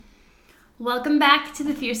Welcome back to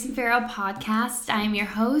the Fierce and Pharaoh podcast. I am your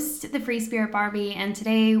host, the Free Spirit Barbie, and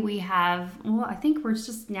today we have, I think we're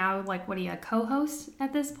just now a co-host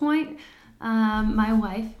at this point? My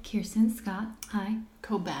wife, Kirsten Scott. Hi.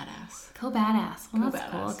 Co-badass. Co-badass. Well,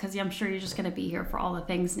 that's cool, because I'm sure you're just going to be here for all the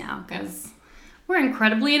things now, because we're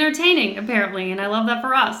incredibly entertaining, apparently, and I love that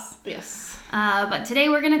for us. Yes. But today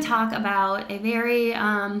we're going to talk about a very...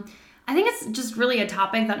 I think it's just really a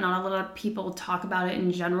topic that not a lot of people talk about it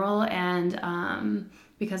in general, and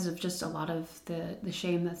because of just a lot of the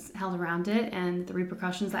shame that's held around it and the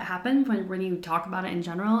repercussions that happen when you talk about it in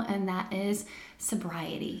general, and that is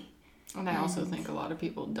sobriety. And I also think a lot of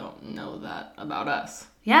people don't know that about us.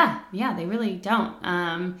 Yeah, they really don't.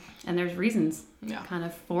 And there's reasons kind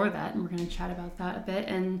of for that, and we're going to chat about that a bit.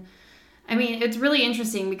 And I mean, it's really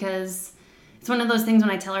interesting because it's one of those things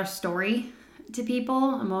when I tell our story to people,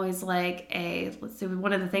 I'm always like, let's see,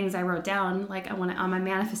 one of the things I wrote down, on my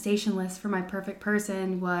manifestation list for my perfect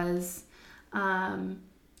person was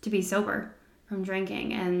to be sober from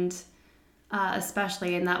drinking, and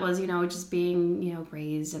especially, and that was, just being,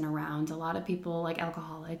 raised and around a lot of people like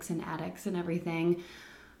alcoholics and addicts and everything.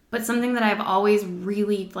 But something that I've always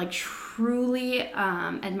really, truly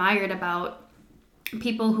admired about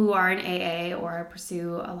people who are in AA or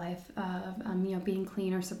pursue a life of being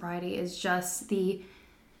clean or sobriety is just the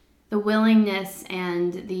willingness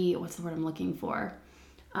and what's the word I'm looking for?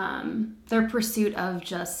 Their pursuit of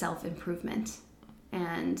just self-improvement.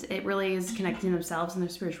 And it really is connecting themselves and their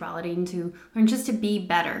spirituality and to learn just to be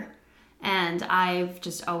better. And I've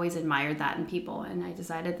just always admired that in people. And I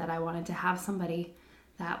decided that I wanted to have somebody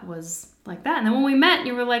that was like that. And then when we met,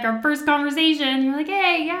 you were like our first conversation, you were like,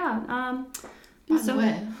 hey, I've been sober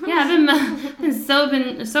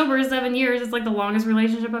 7 years. It's like the longest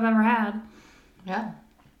relationship I've ever had. Yeah.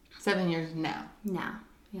 7 years now. Now,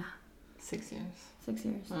 yeah. 6 years. 6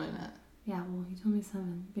 years. When we met. Yeah, well, you told me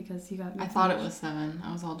 7 because you got me. I thought it was 7.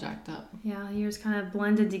 I was all jacked up. Yeah, years kind of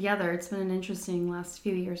blended together. It's been an interesting last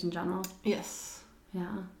few years in general. Yes.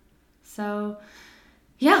 Yeah. So,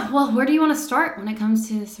 yeah, well, where do you want to start when it comes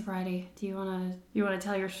to sobriety? Do you want to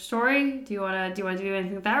tell your story? Do you want to do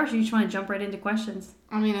anything like that, or do you just want to jump right into questions?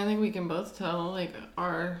 I mean, I think we can both tell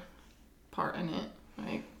our part in it,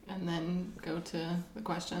 and then go to the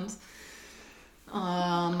questions.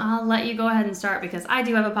 I'll let you go ahead and start because I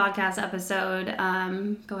do have a podcast episode.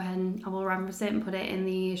 Go ahead and I will reference it and put it in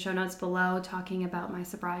the show notes below, talking about my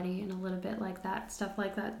sobriety and a little bit like that, stuff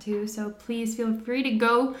like that too. So please feel free to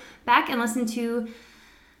go back and listen to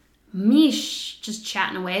me just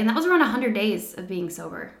chatting away. And that was around 100 days of being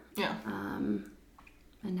sober. Yeah. And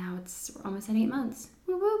now it's almost at 8 months.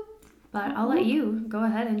 Woo woo. But I'll let you go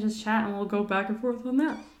ahead and just chat and we'll go back and forth on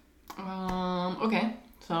that. Okay.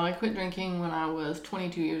 So I quit drinking when I was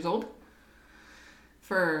 22 years old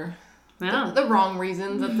for the wrong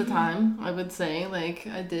reasons at the time, I would say.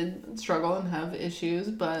 I did struggle and have issues,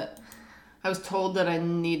 but I was told that I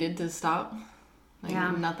needed to stop.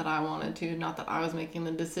 Not that I wanted to, not that I was making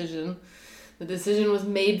the decision. The decision was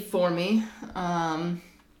made for me,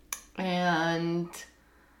 and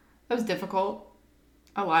it was difficult.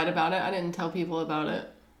 I lied about it. I didn't tell people about it.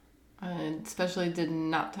 I especially did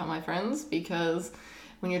not tell my friends because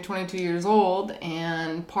when you're 22 years old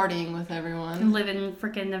and partying with everyone. You live in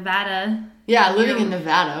freaking Nevada. Yeah, living in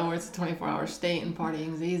Nevada where it's a 24-hour state and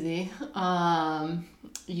partying's easy. I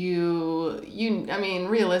mean,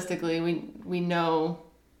 realistically, we know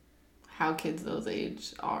how kids those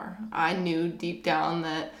age are. I knew deep down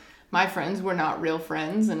that my friends were not real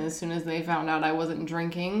friends, and as soon as they found out I wasn't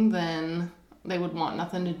drinking, then they would want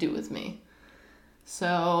nothing to do with me.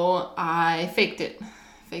 So I faked it.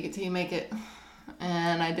 Fake it till you make it.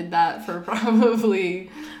 And I did that for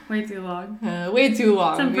probably... way too long. Way too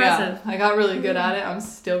long. It's impressive. Yeah. I got really good at it. I'm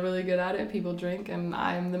still really good at it. People drink, and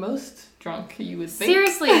I'm the most drunk, you would think.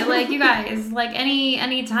 Seriously, you guys,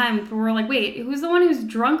 any time we're like, wait, who's the one who's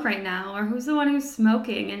drunk right now? Or who's the one who's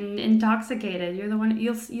smoking and intoxicated? You're the one,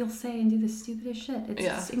 you'll say and do the stupidest shit. It's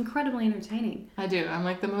just incredibly entertaining. I do. I'm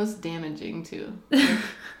the most damaging, too.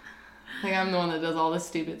 I'm the one that does all the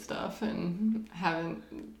stupid stuff and haven't...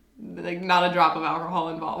 not a drop of alcohol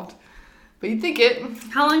involved. But you'd think it.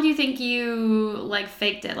 How long do you think you,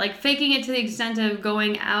 faked it? Faking it to the extent of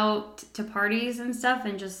going out to parties and stuff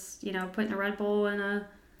and just, putting a Red Bull in a...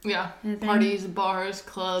 Yeah. Parties, bars,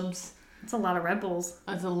 clubs. It's a lot of Red Bulls.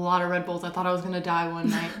 That's a lot of Red Bulls. I thought I was going to die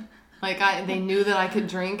one night. They knew that I could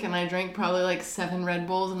drink, and I drank probably 7 Red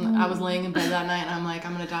Bulls, and I was laying in bed that night, and I'm like,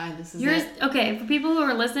 I'm going to die. This is it. Okay, for people who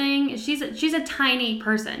are listening, she's a tiny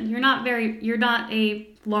person. You're not a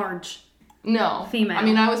large female. I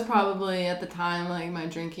mean, I was probably, at the time, my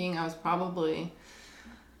drinking, I was probably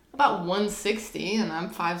about 160 and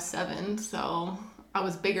I'm 5'7", so I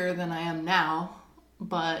was bigger than I am now,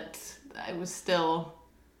 but I was still,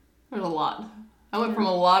 it was a lot. I went from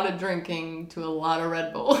a lot of drinking to a lot of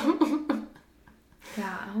Red Bull.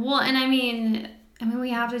 Yeah. Well, and I mean,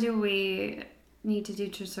 we have to do what we need to do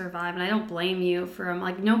to survive, and I don't blame you for,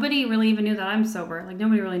 like, nobody really even knew that I'm sober. Like,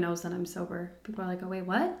 nobody really knows that I'm sober. People are like, oh, wait,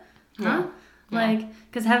 what? Huh? Yeah. Like,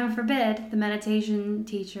 because heaven forbid, the meditation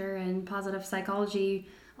teacher and positive psychology,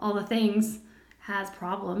 all the things, has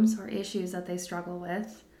problems or issues that they struggle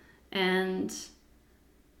with. And,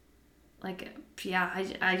 like, yeah,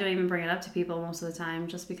 I don't even bring it up to people most of the time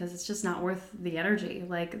just because it's just not worth the energy.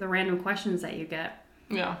 Like, the random questions that you get.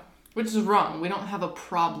 Yeah, which is wrong. We don't have a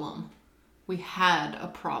problem. We had a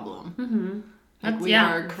problem. Mm-hmm. Like, we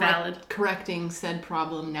are correcting said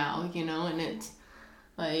problem now, you know, and it's,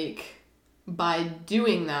 like, by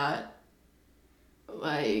doing that,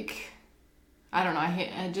 like, I don't know, I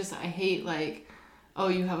hate, like, oh,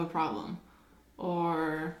 you have a problem,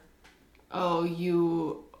 or, oh,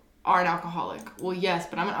 you are an alcoholic. Well, yes,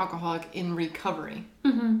 but I'm an alcoholic in recovery.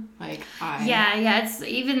 Mm-hmm. Like, Yeah, it's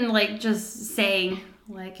even, like, just saying,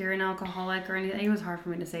 like, you're an alcoholic or anything. It was hard for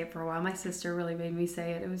me to say it for a while. My sister really made me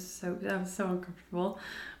say it. I was so uncomfortable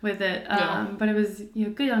with it. But it was, you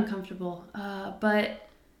know, good uncomfortable. But,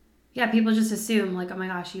 yeah, people just assume, like, oh my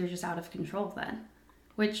gosh, you're just out of control then.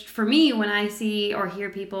 Which, for me, when I see or hear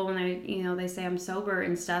people when they say I'm sober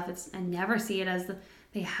and stuff, I never see it as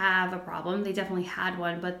they have a problem. They definitely had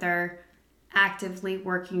one, but they're actively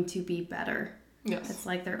working to be better. Yes. It's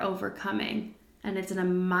like they're overcoming. And it's an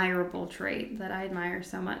admirable trait that I admire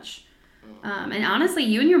so much. And honestly,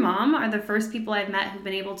 you and your mom are the first people I've met who've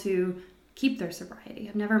been able to keep their sobriety.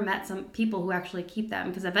 I've never met some people who actually keep them,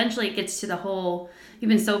 because eventually it gets to the whole, you've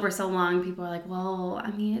been sober so long, people are like, well, I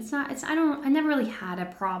mean, I never really had a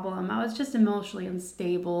problem. I was just emotionally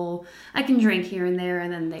unstable. I can drink here and there,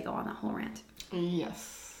 and then they go on a whole rant.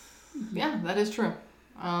 Yes. Yeah, that is true.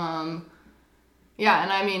 Yeah,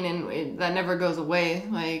 and I mean, that never goes away.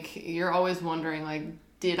 Like, you're always wondering, like,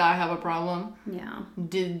 did I have a problem? Yeah.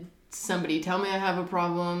 Did somebody tell me I have a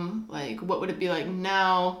problem? Like, what would it be like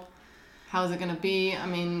now? How's it going to be? I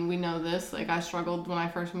mean, we know this. Like, I struggled when I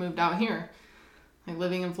first moved out here. Like,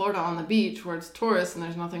 living in Florida on the beach where it's tourists and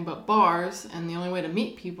there's nothing but bars. And the only way to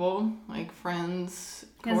meet people, like friends,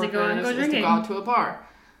 coworkers, is to go out to a bar.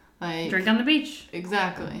 Like, drink on the beach.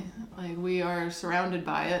 Exactly. Like, we are surrounded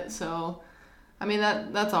by it. So, I mean,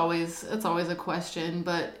 that's always a question.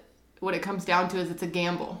 But what it comes down to is it's a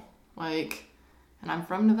gamble. Like, and I'm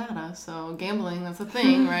from Nevada, so gambling, that's a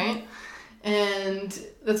thing, right? And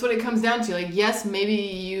that's what it comes down to. Like, yes, maybe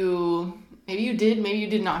you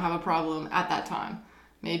did not have a problem at that time.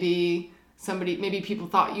 Maybe people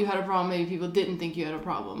thought you had a problem, maybe people didn't think you had a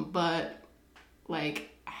problem. But, like,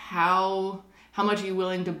 how much are you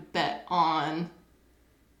willing to bet on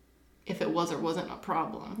if it was or wasn't a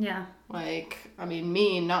problem? Yeah. Like, I mean,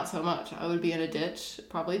 me, not so much. I would be in a ditch,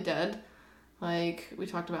 probably dead. Like, we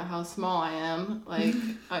talked about how small I am. Like,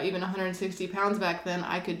 even 160 pounds back then,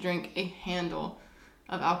 I could drink a handle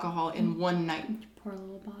of alcohol in one night. Poor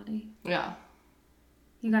little body. Yeah.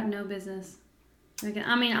 You got no business. Like,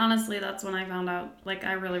 I mean, honestly, that's when I found out, like,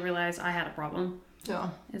 I really realized I had a problem.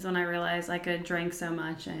 Yeah. Is when I realized I could drink so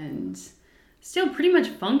much and still pretty much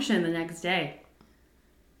function the next day.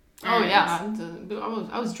 Oh, yeah.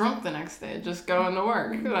 I was drunk the next day, just going to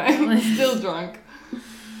work. Like, still drunk.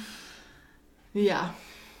 Yeah.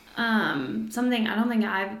 Something I don't think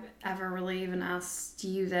I've ever really even asked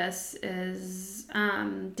you this is,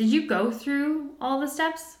 did you go through all the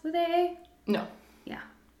steps with AA? No. Yeah.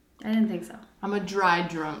 I didn't think so. I'm a dry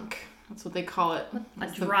drunk. That's what they call it. A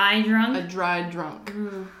dry drunk? A dry drunk.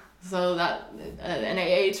 Mm. So that, an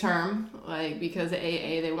AA term, like, because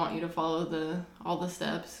AA, they want you to follow all the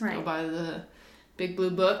steps. Right. Go by the big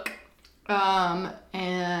blue book.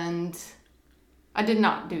 And I did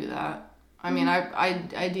not do that. I mean, I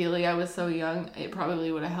ideally, I was so young, it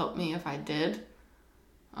probably would have helped me if I did.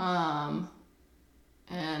 And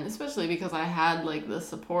especially because I had, like, the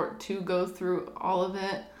support to go through all of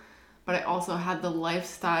it. But I also had the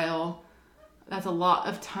lifestyle. That's a lot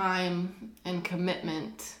of time and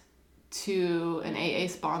commitment to an AA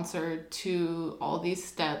sponsor, to all these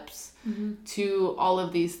steps, to all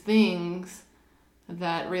of these things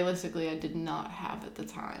that realistically I did not have at the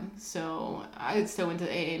time. So I still went to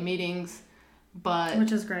AA meetings. But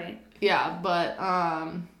which is great. Yeah, but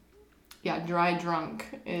dry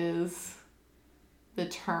drunk is the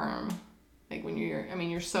term. Like, when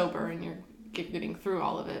you're sober and you're getting through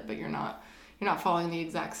all of it, but you're not following the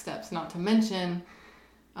exact steps. Not to mention,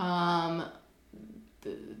 the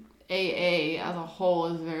AA as a whole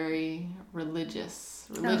is very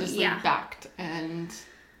religiously backed, and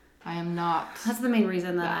I am not. That's the main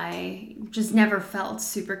reason that I just never felt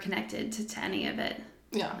super connected to any of it.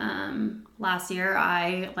 Yeah. Last year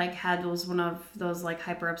I had one of those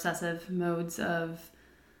hyper obsessive modes of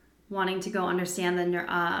wanting to go understand the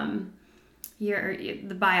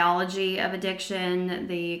biology of addiction,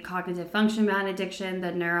 the cognitive function behind addiction,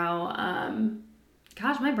 the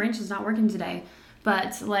my brain's just not working today.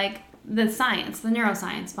 But the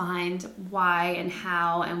neuroscience behind why and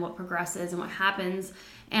how and what progresses and what happens.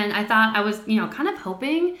 And I thought I was, kind of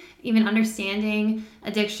hoping, even understanding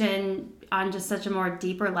addiction on just such a more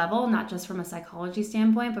deeper level, not just from a psychology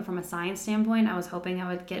standpoint, but from a science standpoint. I was hoping I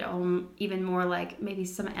would get even more maybe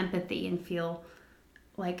some empathy and feel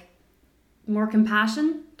more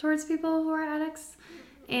compassion towards people who are addicts.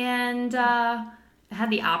 And it had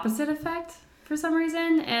the opposite effect for some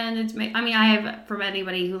reason. And I have, from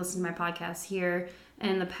anybody who listens to my podcast here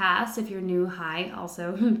in the past, if you're new, hi,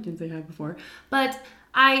 also, didn't say hi before, but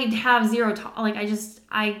I have zero,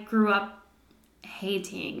 I grew up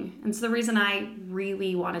hating. And so the reason I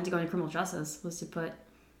really wanted to go into criminal justice was to put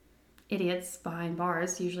idiots behind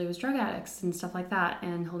bars, usually it was drug addicts and stuff like that,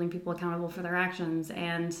 and holding people accountable for their actions.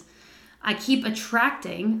 And I keep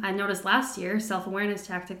attracting, I noticed last year, self-awareness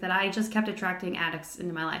tactic, that I just kept attracting addicts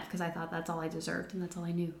into my life because I thought that's all I deserved and that's all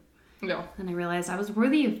I knew. Yeah. And I realized I was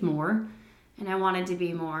worthy of more and I wanted to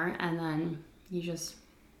be more. And then you just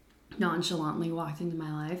nonchalantly walked into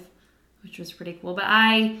my life, which was pretty cool. But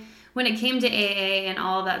when it came to AA and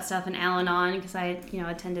all of that stuff and Al-Anon, because I,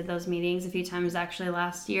 attended those meetings a few times actually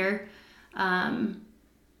last year,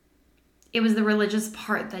 it was the religious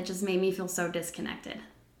part that just made me feel so disconnected.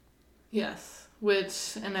 Yes,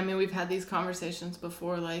 we've had these conversations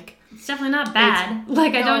before, it's definitely not bad.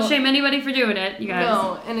 I don't shame anybody for doing it, you guys.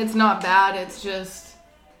 No, and it's not bad, it's just,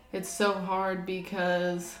 it's so hard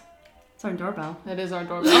because... It's our doorbell. It is our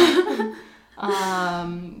doorbell.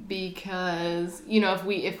 Because,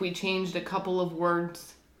 if we changed a couple of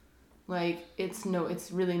words,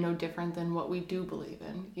 it's really no different than what we do believe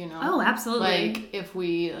in, Oh, absolutely. If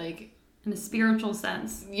we, in a spiritual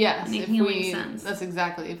sense. Yes. In a healing sense. That's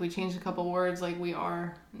exactly. If we change a couple words, we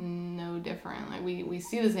are no different. We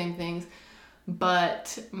see the same things.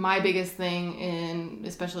 But my biggest thing,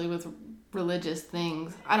 especially with religious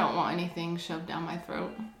things, I don't want anything shoved down my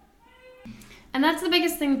throat. And that's the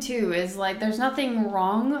biggest thing too, is there's nothing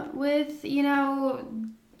wrong with, if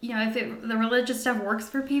the religious stuff works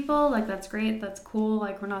for people, that's great, that's cool.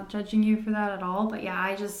 We're not judging you for that at all. But yeah,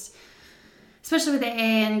 I just... Especially with AA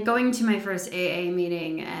and going to my first AA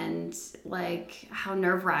meeting and how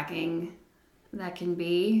nerve-wracking that can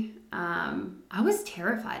be. I was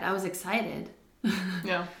terrified. I was excited.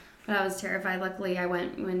 Yeah. But I was terrified. Luckily, I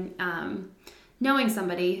went when knowing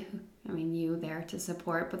somebody, you there to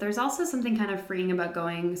support. But there's also something kind of freeing about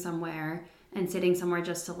going somewhere and sitting somewhere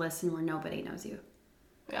just to listen where nobody knows you.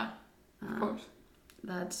 Yeah, of course.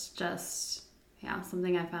 That's just,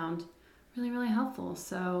 something I found really, really helpful.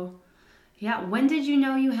 So... Yeah, when did you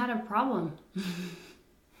know you had a problem?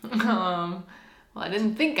 Well, I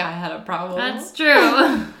didn't think I had a problem. That's true.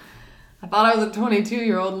 I thought I was a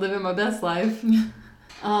 22-year-old living my best life. For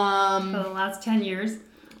the last 10 years.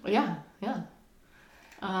 Yeah.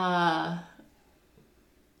 I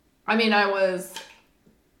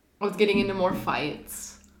was getting into more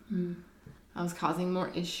fights. I was causing more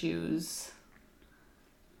issues.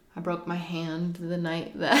 I broke my hand the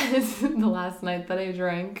last night that I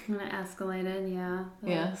drank. And it escalated, yeah.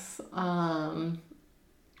 Yes. I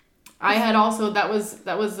had also, that was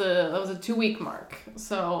a 2-week mark.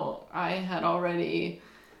 So I had already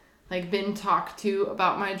been talked to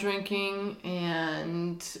about my drinking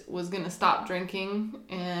and was going to stop drinking,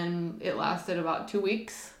 and it lasted about 2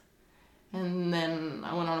 weeks. And then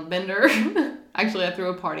I went on a bender. Actually, I threw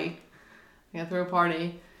a party.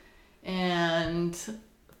 And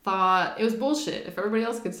thought it was bullshit. If everybody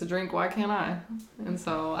else gets to drink, why can't I? And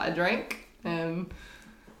so I drank and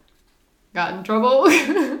got in trouble.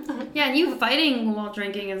 Yeah, and you fighting while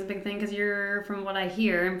drinking is a big thing because you're, from what I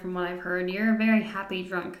hear and from what I've heard, you're a very happy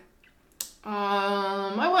drunk.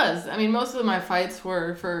 I was. Most of my fights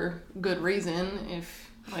were for good reason. If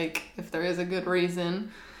there is a good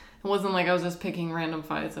reason. It wasn't I was just picking random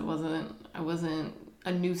fights. I wasn't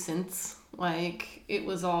a nuisance. It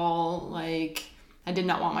was all I did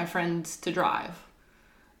not want my friends to drive,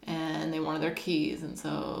 and they wanted their keys, and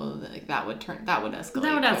so that would escalate. That would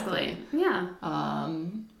escalate. Yeah.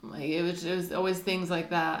 It was always things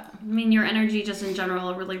like that. Your energy just in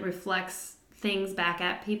general really reflects things back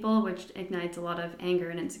at people, which ignites a lot of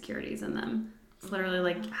anger and insecurities in them. It's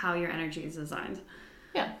literally how your energy is designed.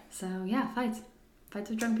 Yeah. So yeah, fights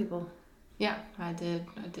with drunk people. Yeah, I did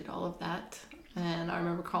all of that. And I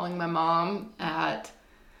remember calling my mom it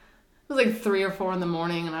was like 3 or 4 in the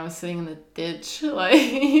morning, and I was sitting in the ditch. Like,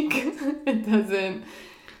 it doesn't.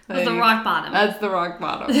 That's the rock bottom. That's the rock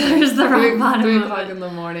bottom. There's the rock bottom. 3 o'clock in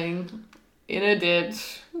the morning, in a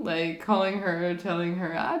ditch, like calling her, telling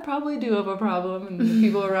her I probably do have a problem, and the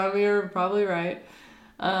people around me are probably right.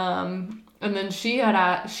 And then she had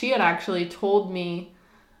actually told me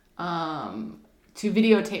to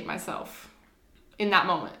videotape myself in that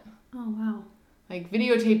moment. Oh wow! Like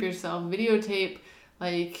videotape yourself,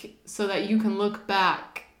 like so that you can look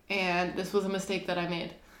back. And this was a mistake that I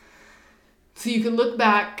made. So you can look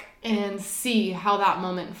back and see how that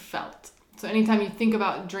moment felt. So anytime you think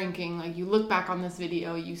about drinking, like you look back on this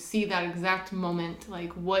video, you see that exact moment,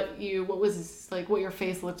 like what your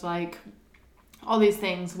face looked like, all these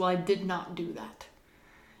things. Well, I did not do that.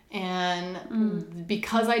 And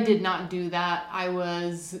because I did not do that, I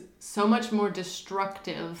was so much more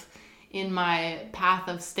destructive in my path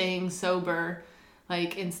of staying sober.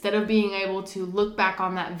 Like, instead of being able to look back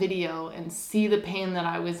on that video and see the pain that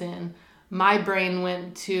I was in, my brain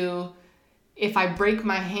went to, if I break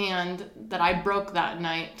my hand that I broke that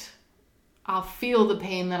night, I'll feel the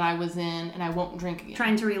pain that I was in and I won't drink again.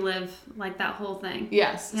 Trying to relive like that whole thing.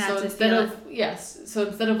 Yes. Yeah, so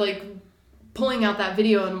instead of like pulling out that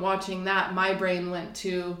video and watching that, my brain went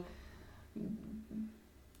to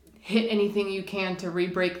hit anything you can to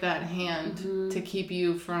re-break that hand to keep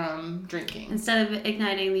you from drinking. Instead of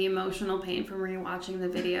igniting the emotional pain from rewatching the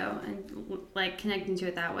video and like connecting to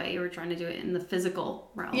it that way, you were trying to do it in the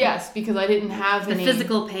physical realm. Yes, because I didn't have the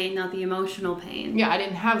physical pain, not the emotional pain. Yeah, I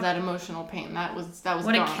didn't have that emotional pain. That was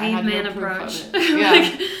what gone. A caveman approach. Yeah,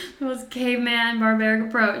 like, it was caveman barbaric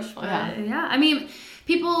approach. But yeah, I mean,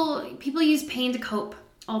 people use pain to cope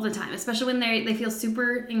all the time, especially when they feel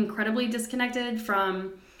super incredibly disconnected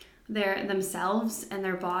from themselves and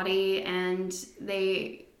their body, and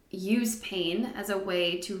they use pain as a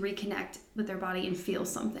way to reconnect with their body and feel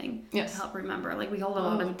something. Yes. To help remember. Like, we hold a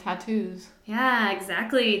lot of tattoos. Yeah,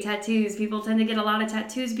 exactly. Tattoos. People tend to get a lot of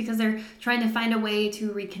tattoos because they're trying to find a way to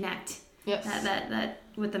reconnect. Yes. That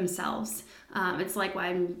with themselves. It's like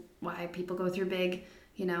why people go through big,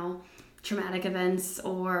 traumatic events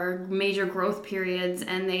or major growth periods,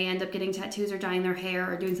 and they end up getting tattoos or dyeing their hair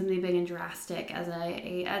or doing something big and drastic as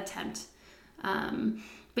a attempt.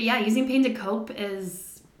 But yeah, using pain to cope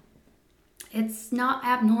it's not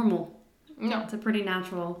abnormal. No. It's a pretty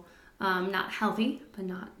natural, not healthy, but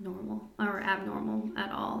not normal or abnormal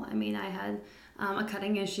at all. I mean, I had a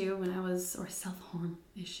cutting issue or self-harm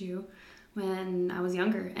issue when I was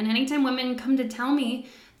younger. And anytime women come to tell me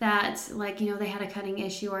that, they had a cutting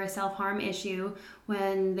issue or a self-harm issue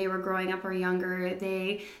when they were growing up or younger,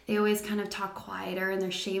 they always kind of talk quieter and they're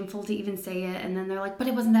shameful to even say it. And then they're like, but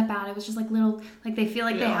it wasn't that bad. It was just like little, they feel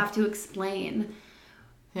like they have to explain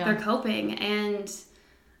their coping. And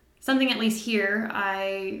something, at least here,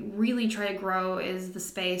 I really try to grow is the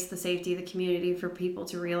space, the safety, the community for people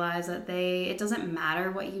to realize that it doesn't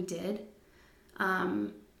matter what you did.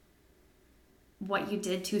 What you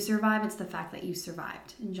did to survive, it's the fact that you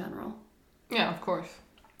survived in general. Yeah, of course.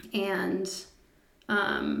 And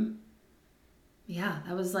that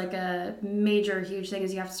was like a major, huge thing,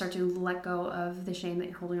 is you have to start to let go of the shame that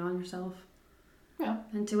you're holding on yourself. Yeah.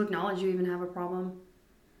 And to acknowledge you even have a problem.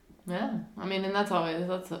 Yeah. I mean, and that's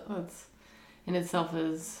in itself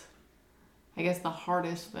is, I guess, the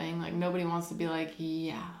hardest thing. Like, nobody wants to be like,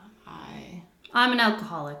 yeah, I'm an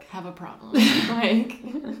alcoholic. Have a problem.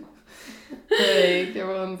 Like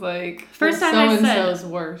everyone's like, first time I said, so-and-so's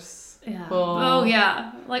worse. Yeah. Oh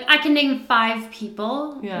yeah. Like, I can name 5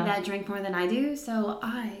 people that drink more than I do, so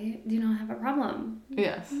I do not have a problem.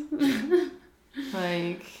 Yes.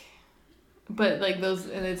 But those,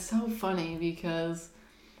 and it's so funny because,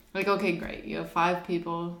 okay, great, you have 5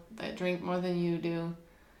 people that drink more than you do.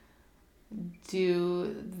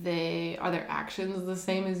 Are their actions the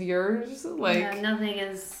same as yours? Nothing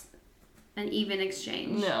is an even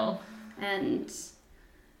exchange. No. And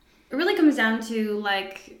it really comes down to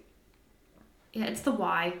it's the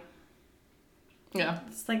why. Yeah.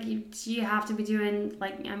 It's like you have to be doing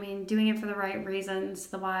doing it for the right reasons.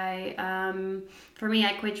 The why. For me,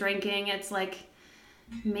 I quit drinking. It's like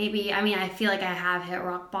I feel like I have hit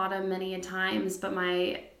rock bottom many a times, but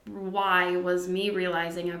my why was me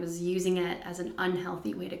realizing I was using it as an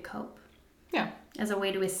unhealthy way to cope. Yeah. As a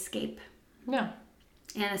way to escape. Yeah.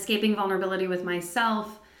 And escaping vulnerability with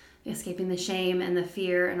myself, escaping the shame and the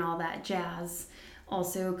fear and all that jazz,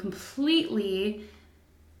 also completely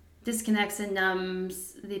disconnects and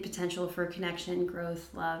numbs the potential for connection, growth,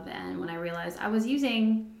 love. And when I realized I was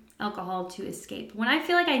using alcohol to escape, when I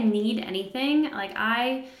feel like I need anything, like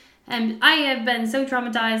I have been so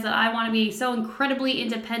traumatized that I want to be so incredibly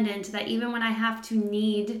independent that even when I have to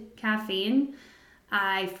need caffeine,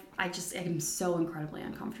 I am so incredibly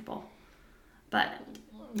uncomfortable. But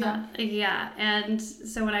yeah. And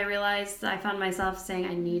so when I realized, I found myself saying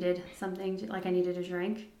I needed something, like I needed a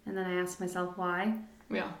drink. And then I asked myself why.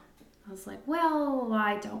 Yeah. I was like, well,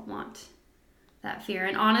 I don't want that fear.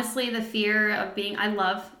 And honestly, the fear of I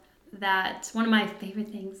love that. One of my favorite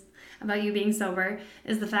things about you being sober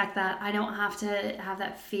is the fact that I don't have to have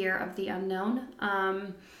that fear of the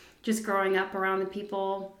unknown. Just growing up around the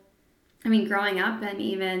people, growing up and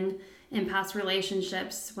even in past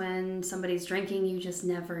relationships, when somebody's drinking, you just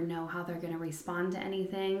never know how they're going to respond to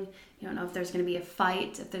anything. You don't know if there's going to be a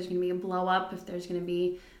fight, if there's going to be a blow up, if there's going to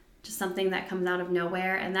be just something that comes out of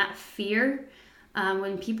nowhere. And that fear,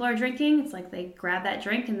 when people are drinking, it's like they grab that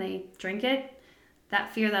drink and they drink it.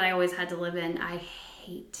 That fear that I always had to live in, I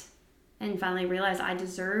hate. And finally realized I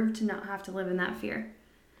deserve to not have to live in that fear.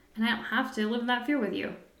 And I don't have to live in that fear with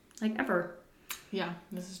you, like ever. Yeah,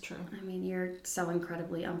 this is true. You're so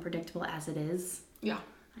incredibly unpredictable as it is. Yeah.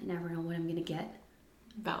 I never know what I'm going to get.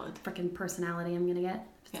 Valid. Freaking personality I'm going to get.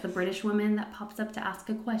 It's the British woman that pops up to ask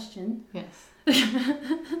a question. Yes.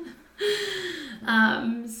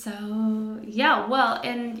 So, yeah, well,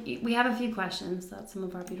 and we have a few questions that some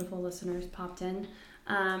of our beautiful listeners popped in.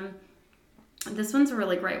 This one's a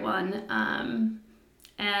really great one.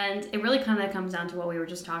 And it really kind of comes down to what we were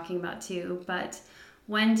just talking about too. But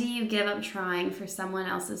when do you give up trying for someone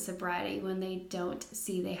else's sobriety when they don't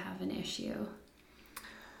see they have an issue?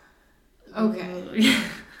 Okay.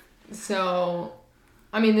 So,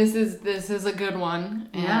 this is a good one.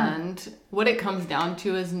 Yeah. And what it comes down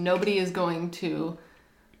to is nobody is going to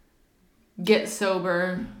get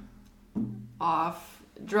sober off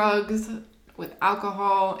drugs, with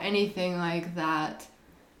alcohol, anything like that,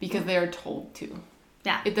 because they are told to.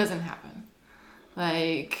 Yeah. It doesn't happen.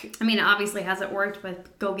 Obviously hasn't worked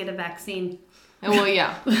with go get a vaccine. Well,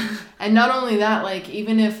 yeah. And not only that,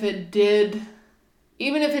 even if it did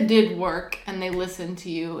work and they listened to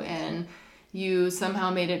you and you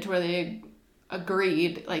somehow made it to where they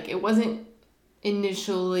agreed, it wasn't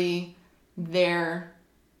initially their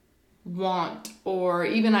want or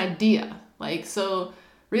even idea. So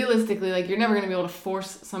realistically, you're never going to be able to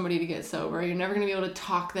force somebody to get sober. You're never going to be able to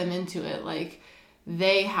talk them into it.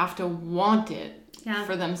 They have to want it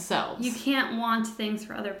for themselves. You can't want things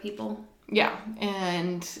for other people. Yeah,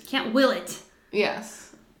 and... You can't will it.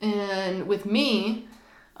 Yes. And with me,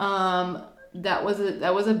 that was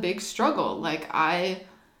a big struggle. I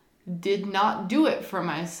did not do it for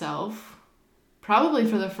myself, probably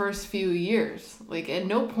for the first few years. At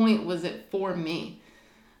no point was it for me.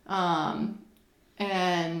 And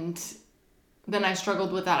then I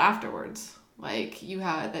struggled with that afterwards. You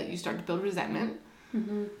start to build resentment.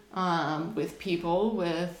 Mm-hmm. With people,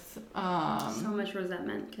 with... so much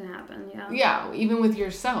resentment can happen, yeah. Yeah, even with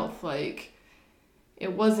yourself.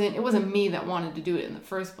 It wasn't me that wanted to do it in the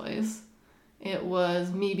first place. It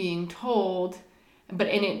was me being told, and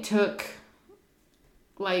it took,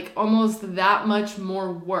 almost that much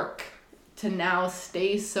more work to now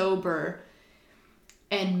stay sober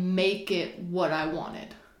and make it what I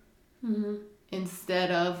wanted. Mm-hmm.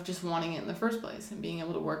 Instead of just wanting it in the first place and being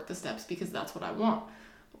able to work the steps because that's what I want.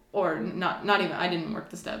 Or not even, I didn't work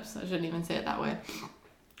the steps. I shouldn't even say it that way.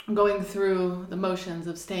 Going through the motions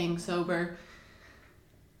of staying sober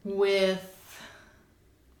with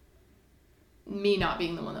me not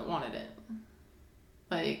being the one that wanted it.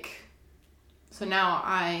 So now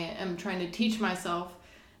I am trying to teach myself,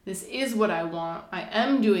 this is what I want. I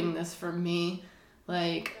am doing this for me.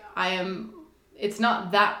 It's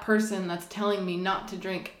not that person that's telling me not to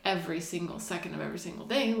drink every single second of every single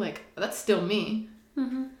day. That's still me.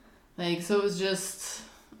 Mm-hmm. So it was just,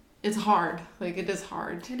 it's hard. It is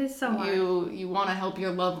hard. It is so hard. You want to help your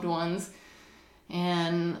loved ones.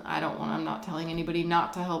 And I'm not telling anybody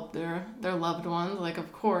not to help their loved ones.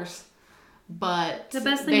 Of course. But the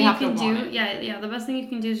best thing you can do, the best thing you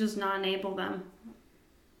can do is just not enable them.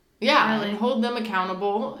 Yeah, really. And hold them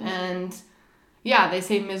accountable. And yeah, they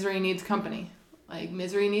say misery needs company.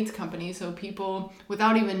 Misery needs company. So people,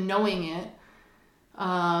 without even knowing it,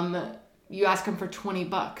 you ask them for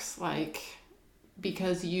 $20,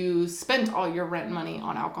 because you spent all your rent money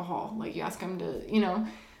on alcohol. You ask them to,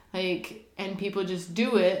 and people just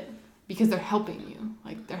do it because they're helping you.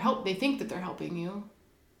 They think that they're helping you,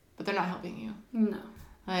 but they're not helping you. No.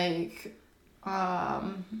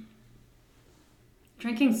 Drinking's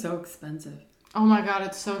Drinking's so expensive. Oh my God,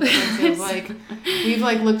 it's so expensive. Like, we've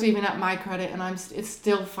like looked even at my credit, and it's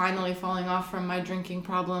still finally falling off from my drinking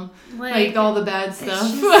problem. Like all the bad stuff.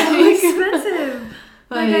 It's just so expensive.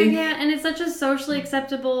 Like I can't, and it's such a socially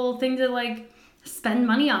acceptable thing to like spend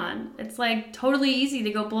money on. It's like totally easy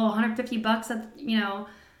to go blow $150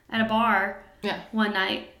 at a bar. Yeah. One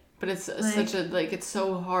night. But it's such a, like, it's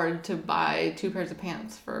so hard to buy 2 pairs of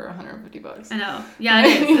pants for $150. I know. Yeah,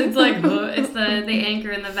 it is. It's like, it's the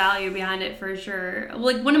anchor and the value behind it for sure.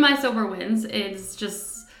 Like, one of my sober wins is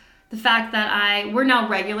just the fact that we're now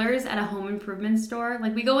regulars at a home improvement store.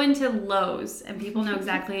 Like, we go into Lowe's and people know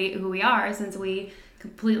exactly who we are since we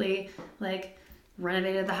completely, like,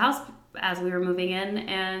 renovated the house as we were moving in.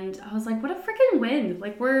 And I was like, what a freaking win.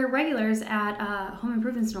 Like, we're regulars at a home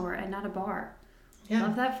improvement store and not a bar. Yeah.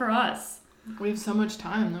 Love that for us. We have so much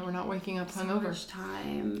time that we're not waking up hungover. So much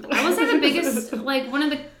time. I would say the biggest, like, one of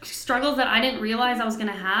the struggles that I didn't realize I was going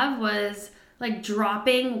to have was, like,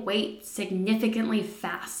 dropping weight significantly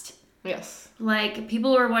fast. Yes. Like,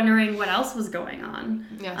 people were wondering what else was going on.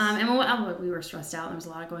 Yes. And we were stressed out. There was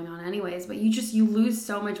a lot going on anyways. But you lose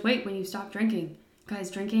so much weight when you stop drinking. Guys,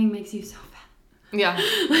 drinking makes you so fat. Yeah.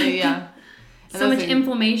 Yeah. So much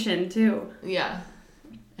inflammation, too. Yeah.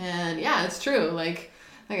 And yeah, it's true. Like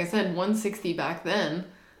I said, 160 back then.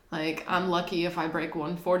 Like, I'm lucky if I break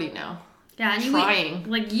 140 now. Yeah, and trying.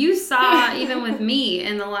 Like, you saw even with me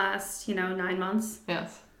in the last, 9 months.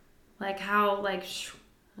 Yes. Like how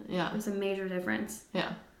yeah, there's a major difference.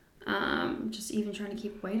 Yeah. Just even trying to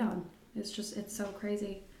keep weight on. It's so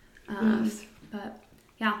crazy. Yes. But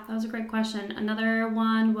yeah, that was a great question. Another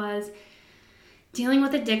one was dealing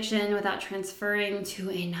with addiction without transferring to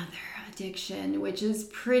another addiction, which is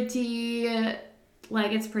pretty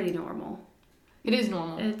normal. It is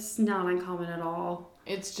normal. It's not uncommon at all.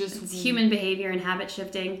 It's human behavior and habit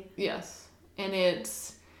shifting. Yes. And it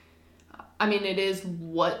is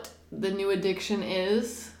what the new addiction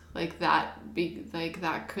is. Like, that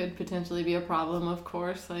could potentially be a problem, of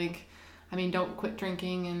course. Like, don't quit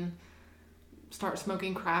drinking and start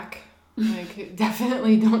smoking crack. Like,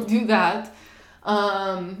 definitely don't do that.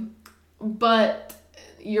 But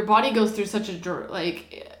your body goes through such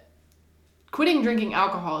quitting drinking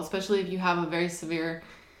alcohol, especially if you have a very severe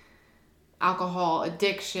alcohol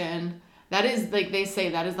addiction, that is, like they say,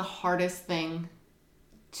 that is the hardest thing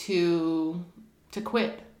to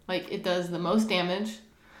quit. Like, it does the most damage.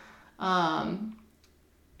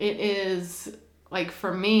 It is, like,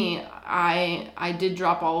 for me, I did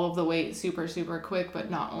drop all of the weight super, super quick,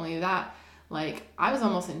 but not only that, like, I was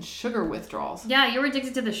almost in sugar withdrawals. Yeah, you were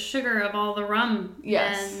addicted to the sugar of all the rum.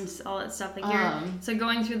 Yes. And all that stuff. Like, so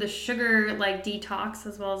going through the sugar, like, detox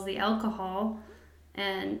as well as the alcohol.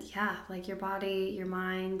 And, yeah, like, your body, your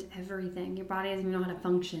mind, everything. Your body doesn't even know how to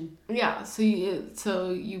function. Yeah, so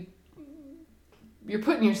you're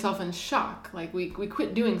putting yourself in shock. Like, we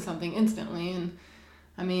quit doing something instantly.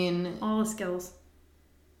 And, all the Skittles.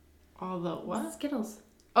 All the what? Skittles.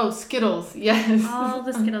 Oh, Skittles, yes. All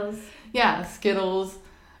the Skittles. Yeah, Skittles,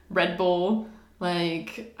 Red Bull.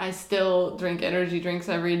 Like, I still drink energy drinks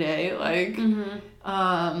every day. Like,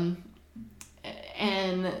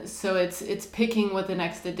 and so it's picking what the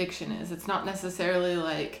next addiction is. It's not necessarily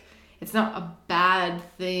like, it's not a bad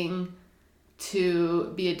thing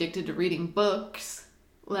to be addicted to reading books.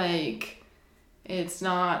 Like, it's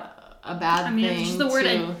not a bad thing. Just the word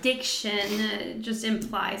addiction just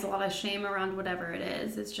implies a lot of shame around whatever it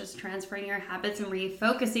is. It's just transferring your habits and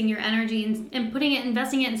refocusing your energy and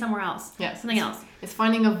investing it in somewhere else. Yeah, something else. It's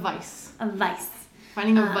finding a vice. A vice.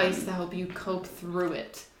 Finding a vice to help you cope through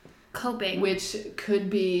it. Coping. Which could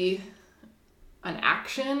be an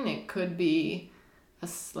action. It could be a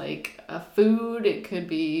food. It could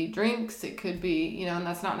be drinks. It could be, and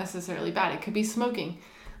that's not necessarily bad. It could be smoking.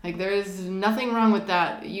 Like, there is nothing wrong with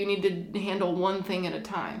that. You need to handle one thing at a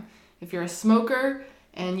time. If you're a smoker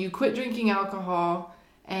and you quit drinking alcohol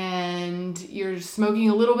and you're smoking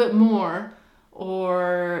a little bit more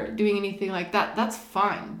or doing anything like that, that's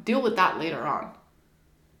fine. Deal with that later on.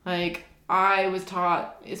 Like, I was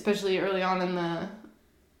taught, especially early on in the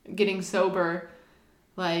getting sober,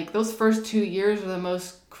 like, those first 2 years are the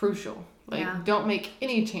most crucial. Like, Don't make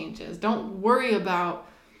any changes. Don't worry about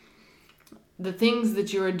the things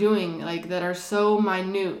that you are doing, like, that are so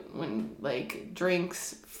minute, when, like,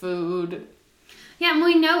 drinks, food. Yeah, and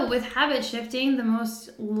we know with habit shifting, the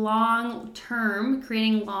most long-term,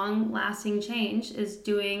 creating long-lasting change is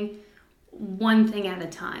doing one thing at a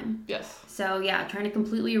time. Yes. So, yeah, trying to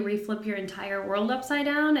completely reflip your entire world upside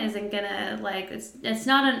down isn't gonna, like, it's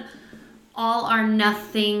not an all or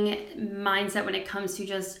nothing mindset when it comes to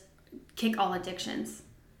just kick all addictions.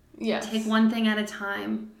 Yes. Take one thing at a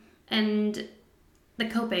time. And the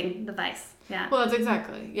coping device. Yeah. Well, that's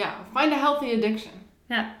exactly. Yeah. Find a healthy addiction.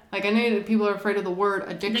 Yeah. Like, I know that people are afraid of the word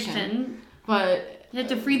addiction. But you have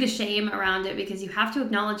to free the shame around it, because you have to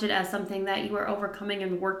acknowledge it as something that you are overcoming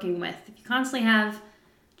and working with. If you constantly have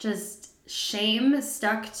just shame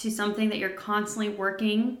stuck to something that you're constantly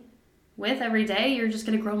working with every day, you're just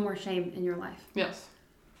going to grow more shame in your life. Yes.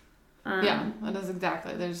 Yeah, that is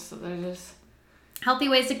exactly. There's just healthy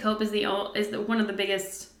ways to cope is one of the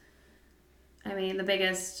biggest. The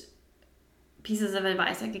biggest pieces of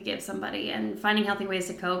advice I could give somebody. And finding healthy ways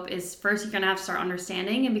to cope is, first, you're going to have to start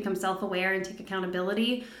understanding and become self-aware and take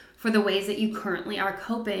accountability for the ways that you currently are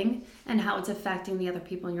coping and how it's affecting the other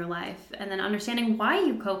people in your life. And then understanding why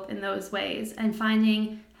you cope in those ways and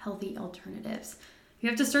finding healthy alternatives. You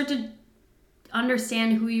have to start to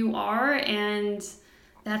understand who you are, and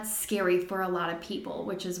that's scary for a lot of people,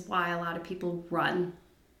 which is why a lot of people run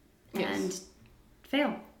and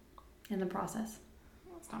fail in the process.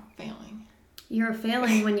 Well, it's not failing. You're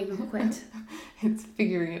failing when you quit. It's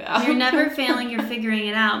figuring it out. You're never failing, you're figuring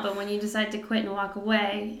it out. But when you decide to quit and walk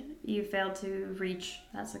away, you fail to reach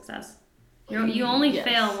that success. You only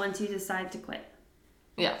fail once you decide to quit.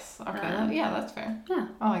 Yes. Okay. Yeah, that's fair. Yeah.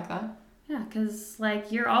 I like that. Yeah, because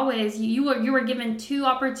you're always, you were given 2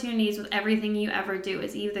 opportunities with everything you ever do.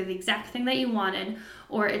 It's either the exact thing that you wanted,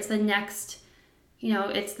 or it's the next,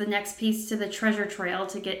 it's the next piece to the treasure trail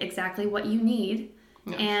to get exactly what you need.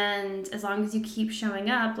 Yes. And as long as you keep showing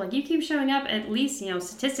up, at least,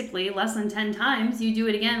 statistically less than 10 times, you do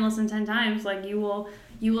it again less than 10 times, you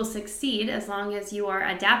will succeed, as long as you are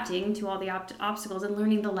adapting to all the obstacles and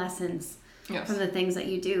learning the lessons from the things that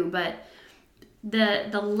you do. But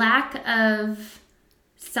the lack of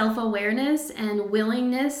self-awareness and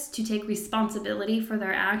willingness to take responsibility for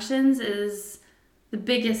their actions is the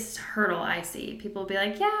biggest hurdle I see. People will be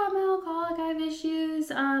like, yeah, I'm an alcoholic, I have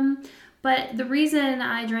issues, but the reason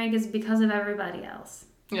I drank is because of everybody else.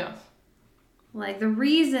 Yeah. The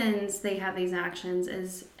reasons they have these actions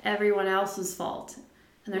is everyone else's fault,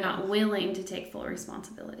 and they're not willing to take full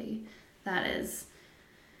responsibility.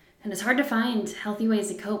 And it's hard to find healthy ways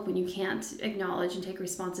to cope when you can't acknowledge and take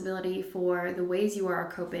responsibility for the ways you are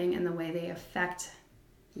coping and the way they affect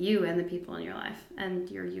you and the people in your life and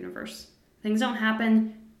your universe. Things don't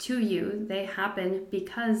happen to you. They happen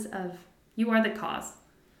because of you are the cause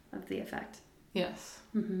of the effect. Yes.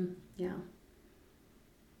 Mm-hmm. Yeah.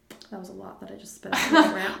 That was a lot that I just spit out.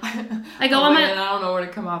 I don't know where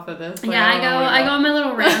to come off of this. Yeah, I go on my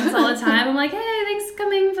little rants all the time. I'm like, hey, thanks for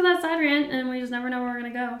coming for that side rant, and we just never know where we're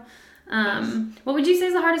gonna go. What would you say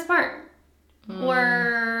is the hardest part?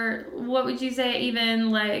 Or what would you say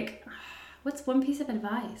even what's one piece of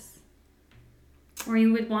advice? Or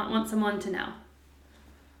you would want someone to know?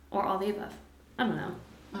 Or all the above? I don't know.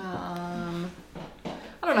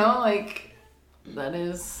 I don't know, that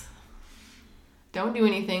is, don't do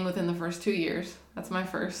anything within the first 2 years. That's my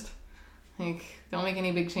first. Don't make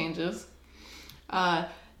any big changes.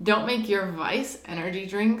 Don't make your Vice energy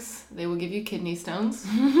drinks. They will give you kidney stones.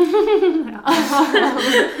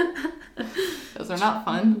 Those are not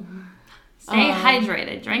fun. Stay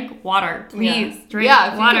hydrated. Drink water, please. Yeah. Drink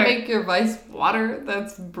water. If you can make your Vice water,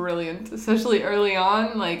 that's brilliant. Especially early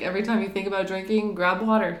on, every time you think about drinking, grab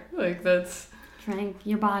water. That's... Drink.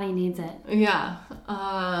 Your body needs it. Yeah.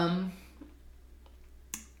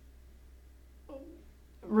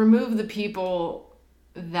 Remove the people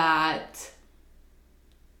that...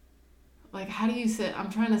 how do you say... I'm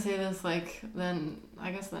trying to say this, then,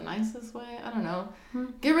 I guess the nicest way? I don't know.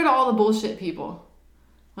 Get rid of all the bullshit people.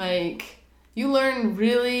 You learn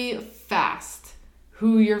really fast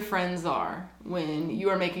who your friends are when you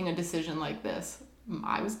are making a decision like this.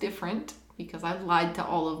 I was different because I lied to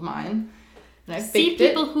all of mine. And I see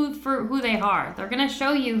people for who they are. They're going to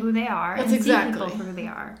show you who they are. That's exactly. See people for who they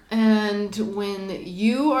are. And when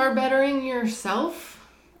you are bettering yourself,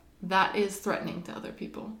 that is threatening to other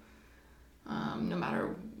people. No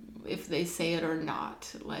matter if they say it or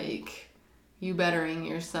not. You bettering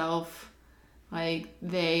yourself,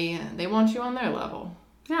 they want you on their level.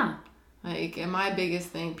 Yeah. And my biggest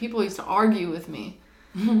thing, people used to argue with me.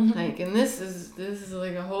 And this is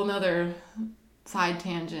a whole nother side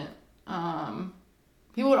tangent.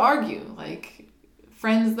 People would argue,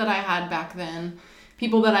 friends that I had back then,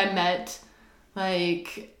 people that I met,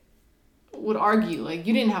 would argue,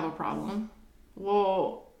 you didn't have a problem.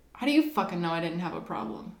 Well, how do you fucking know I didn't have a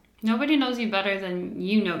problem? Nobody knows you better than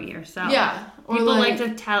you know yourself. Yeah. Or people like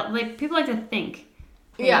to tell, people like to think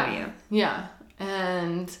they know you. Yeah.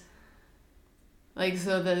 And,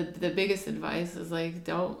 so the biggest advice is,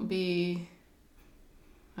 don't be,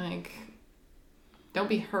 Don't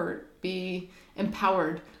be hurt. Be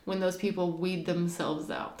empowered when those people weed themselves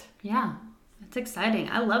out. Yeah. It's exciting.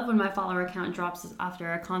 I love when my follower count drops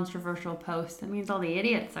after a controversial post. That means all the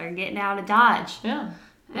idiots are getting out of Dodge. Yeah.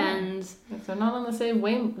 And if they're not on the same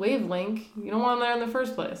wavelength, you don't want them there in the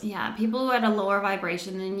first place. Yeah, people who are at a lower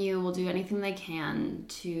vibration than you will do anything they can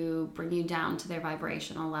to bring you down to their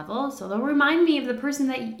vibrational level. So they'll remind you of the person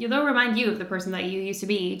that you used to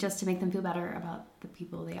be, just to make them feel better about the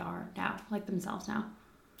people they are now, like themselves now.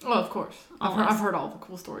 Oh, of course. I've heard all the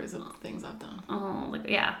cool stories of things I've done. Oh,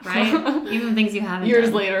 yeah, right? Even things you haven't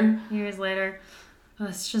Years done. later.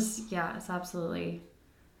 It's just, it's absolutely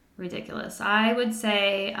ridiculous. I would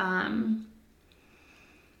say, I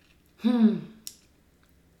would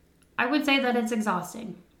say that it's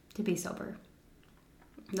exhausting to be sober.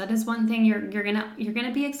 That is one thing you're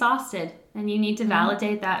gonna be exhausted, and you need to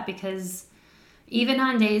validate that, because even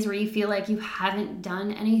on days where you feel like you haven't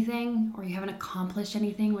done anything or you haven't accomplished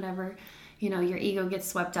anything, whatever, your ego gets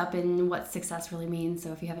swept up in what success really means.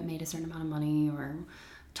 So if you haven't made a certain amount of money or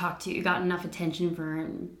you got enough attention for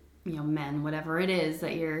men, whatever it is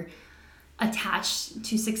that you're attached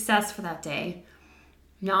to success for that day,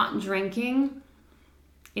 not drinking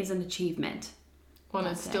is an achievement. Well,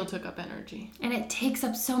 it still took up energy. And it takes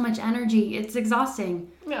up so much energy. It's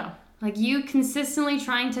exhausting. Yeah. Like, you consistently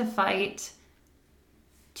trying to fight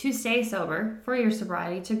to stay sober, for your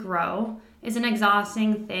sobriety to grow, is an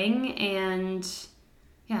exhausting thing. And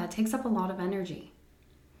it takes up a lot of energy.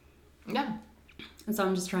 Yeah. And so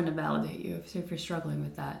I'm just trying to validate you if you're struggling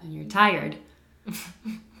with that and you're tired.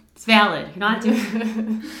 It's valid. You're not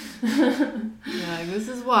doing Yeah, this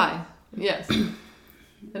is why. Yes.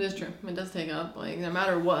 It is true. It does take up, no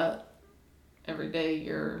matter what, every day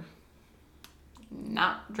you're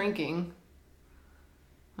not drinking.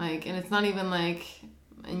 And it's not even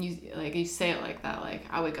and you say it like that,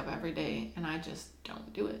 I wake up every day and I just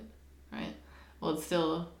don't do it, right? Well, it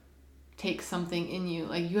still takes something in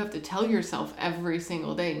you. You have to tell yourself every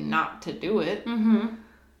single day not to do it. Mm-hmm.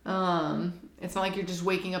 It's not like you're just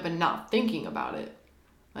waking up and not thinking about it.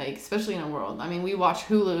 Especially in a world. We watch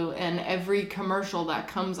Hulu, and every commercial that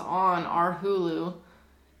comes on our Hulu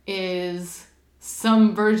is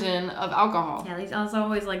some version of alcohol. Yeah, these also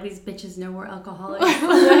always these bitches know we're alcoholics.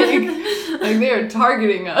 They are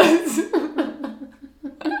targeting us.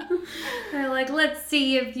 They're let's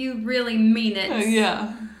see if you really mean it.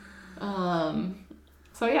 Yeah.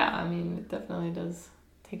 So yeah, it definitely does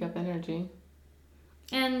take up energy.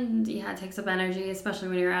 And it takes up energy, especially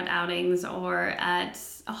when you're at outings or at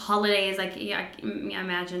holidays. I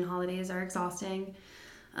imagine holidays are exhausting.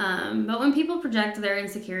 But when people project their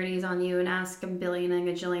insecurities on you and ask a billion and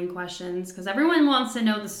a gajillion questions, because everyone wants to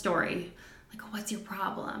know the story. What's your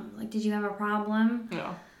problem? Did you have a problem?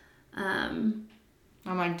 Yeah. I'm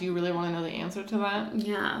do you really want to know the answer to that?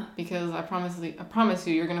 Yeah. Because I promise you,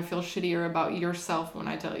 you're going to feel shittier about yourself when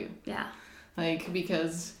I tell you. Yeah.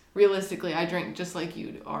 Because realistically, I drink just like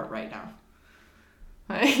you are right now.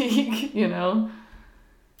 I know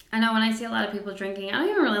when I see a lot of people drinking, I don't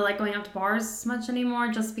even really like going out to bars as much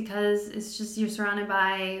anymore, just because it's just you're surrounded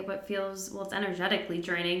by what feels, it's energetically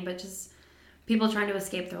draining, but just people trying to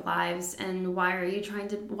escape their lives. And why are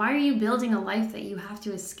you building a life that you have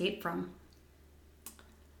to escape from?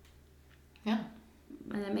 Yeah.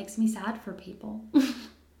 And it makes me sad for people.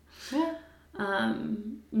 Yeah.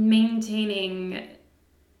 Maintaining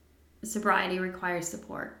sobriety requires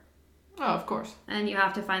support. Oh, of course. And you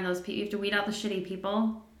have to find those people. You have to weed out the shitty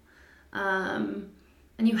people. And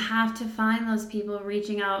you have to find those people,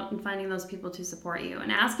 reaching out and finding those people to support you.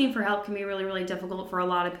 And asking for help can be really, really difficult for a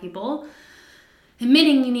lot of people.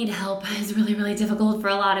 Admitting you need help is really, really difficult for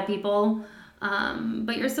a lot of people.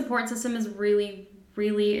 But your support system is really,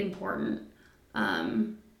 really important.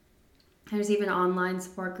 There's even online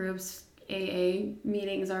support groups. AA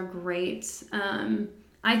meetings are great.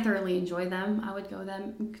 I thoroughly enjoy them. I would go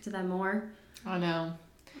to them more. I know.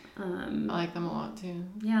 I like them a lot too.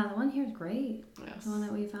 Yeah, the one here is great. Yes. The one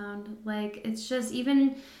that we found. It's just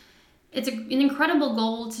it's an incredible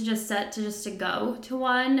goal to just set to go to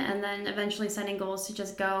one, and then eventually setting goals to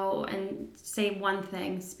just go and say one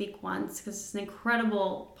thing, speak once, because it's an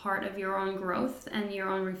incredible part of your own growth and your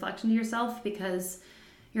own reflection to yourself, because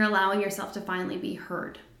you're allowing yourself to finally be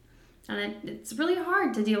heard. And it's really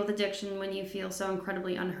hard to deal with addiction when you feel so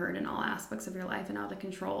incredibly unheard in all aspects of your life and out of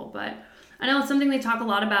control. But I know it's something they talk a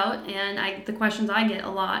lot about, and the questions I get a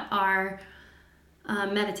lot are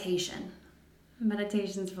meditation.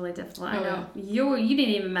 Meditation's really difficult. I know you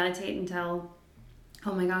didn't even meditate until,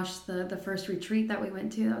 oh my gosh, the first retreat that we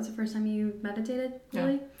went to. That was the first time you meditated,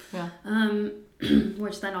 really? Yeah.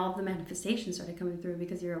 which then all of the manifestations started coming through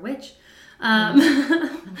because you're a witch.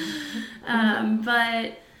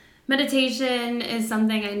 But meditation is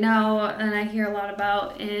something I know and I hear a lot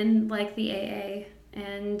about in like the AA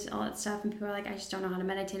and all that stuff, and people are like, I just don't know how to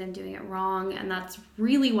meditate, I'm doing it wrong. And that's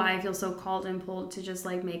really why I feel so called and pulled to just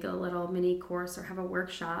like make a little mini course or have a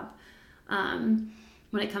workshop when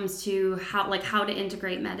it comes to how to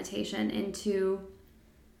integrate meditation into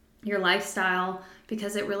your lifestyle,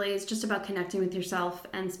 because it really is just about connecting with yourself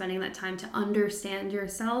and spending that time to understand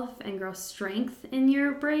yourself and grow strength in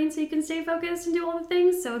your brain so you can stay focused and do all the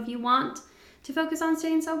things. So if you want to focus on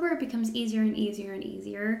staying sober, it becomes easier and easier and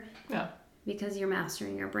easier. Yeah. Because you're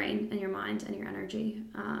mastering your brain and your mind and your energy.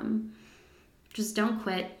 Just don't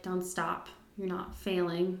quit. Don't stop. You're not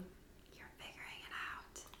failing. You're figuring it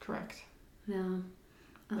out. Correct. Yeah.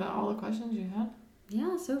 Is that all the questions you had?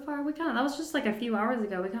 Yeah, so far that was just like a few hours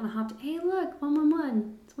ago. We kind of hopped, hey, look,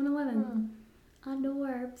 111. It's 111.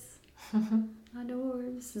 Adorbs.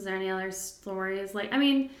 Adorbs. Is there any other stories?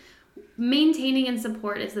 Maintaining and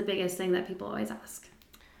support is the biggest thing that people always ask.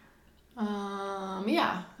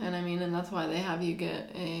 Yeah. And that's why they have you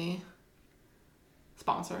get a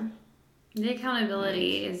sponsor. The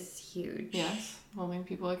accountability is huge. Yes. Holding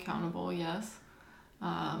people accountable, yes.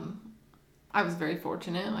 I was very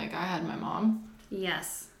fortunate. I had my mom.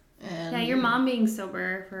 Yes. And yeah, your mom being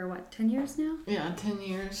sober for 10 years now? Yeah, 10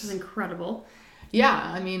 years. Which is incredible.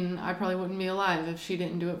 Yeah, I probably wouldn't be alive if she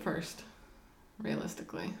didn't do it first,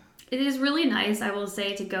 realistically. It is really nice, I will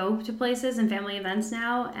say, to go to places and family events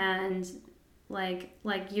now, and like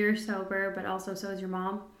you're sober, but also so is your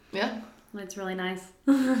mom. Yeah. It's really nice.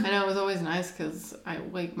 I know, it was always nice because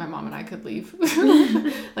my mom and I could leave.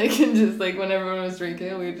 And just when everyone was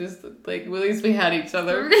drinking, we just at least we had each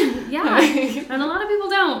other. Yeah. And a lot of people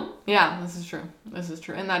don't. Yeah, this is true.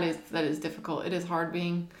 And that is difficult. It is hard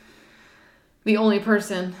being the only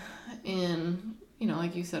person in,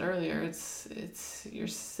 like you said earlier, it's you're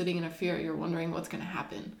sitting in a fear, you're wondering what's going to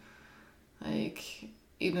happen.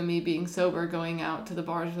 Even me being sober, going out to the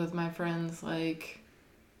bars with my friends,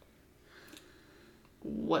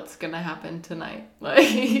 what's going to happen tonight?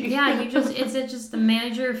 Yeah, it's just the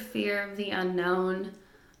manager fear of the unknown.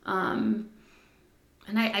 And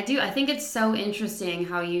I think it's so interesting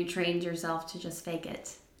how you trained yourself to just fake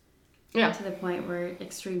it. Yeah. To the point where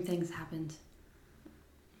extreme things happened.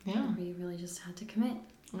 Yeah. Where you really just had to commit.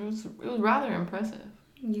 It was rather impressive.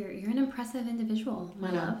 You're an impressive individual, my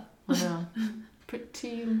love. I know.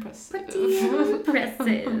 Pretty impressive.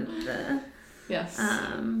 Yes.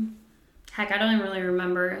 Heck, I don't even really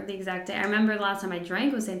remember the exact day. I remember the last time I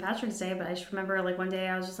drank was St. Patrick's Day, but I just remember one day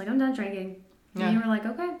I was just I'm done drinking. And you were like,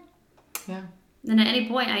 okay. Yeah. Then at any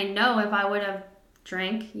point, I know if I would have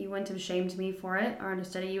drank, you wouldn't have shamed me for it or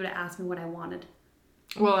understood it. You would have asked me what I wanted.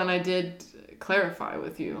 Well, and I did clarify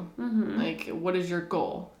with you. Mm-hmm. What is your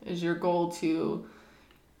goal? Is your goal to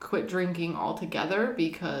quit drinking altogether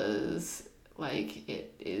because,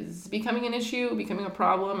 it is becoming an issue, becoming a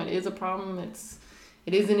problem? It is a problem.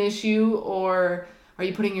 It is an issue, or are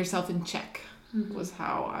you putting yourself in check? Mm-hmm. Was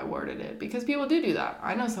how I worded it. Because people do that.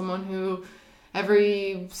 I know someone who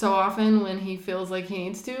every so often when he feels like he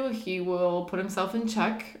needs to, he will put himself in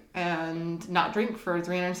check and not drink for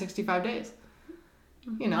 365 days.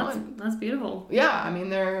 That's beautiful. Yeah,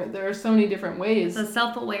 there are so many different ways. It's a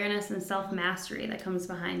self-awareness and self-mastery that comes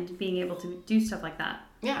behind being able to do stuff like that.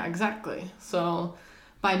 Yeah, exactly. So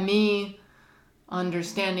by me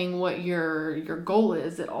understanding what your goal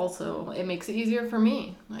is, it makes it easier for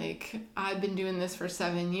me. I've been doing this for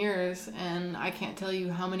 7 years, and I can't tell you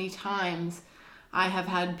how many times I have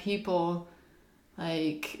had people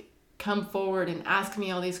come forward and ask me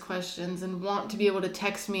all these questions and want to be able to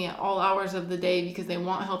text me at all hours of the day because they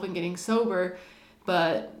want help in getting sober,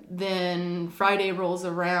 but then Friday rolls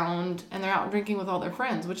around and they're out drinking with all their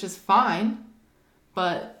friends, which is fine,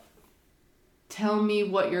 but tell me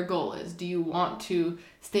what your goal is. Do you want to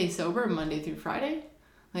stay sober Monday through Friday?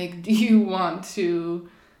 Do you want to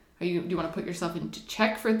do you want to put yourself into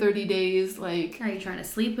check for 30 days? Are you trying to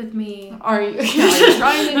sleep with me? Are you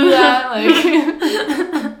trying to do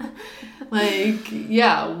that?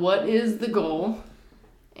 Yeah, what is the goal?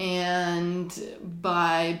 And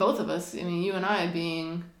by both of us, you and I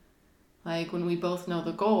being, when we both know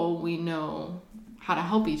the goal, we know how to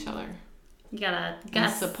help each other. You gotta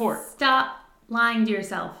support. Stop lying to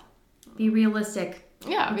yourself. Be realistic.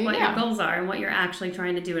 Yeah. With what your goals are and what you're actually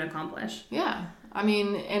trying to do and accomplish. Yeah.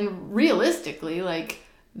 And realistically,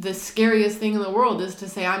 the scariest thing in the world is to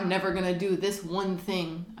say, I'm never going to do this one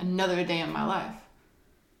thing another day in my life.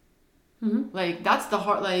 Mm-hmm. That's the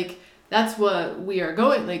hard, that's what we are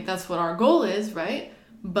going, that's what our goal is, right?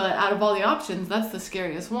 But out of all the options, that's the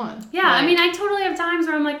scariest one. Yeah, like, I mean, I totally have times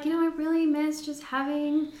where I'm like, I really miss just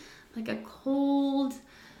having like a cold,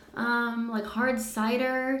 like hard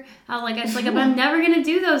cider. It's like I'm never gonna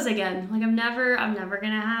do those again. Like I'm never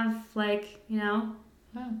gonna have like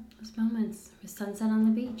those moments with sunset on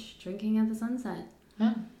the beach, drinking at the sunset.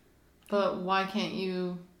 Yeah, but why can't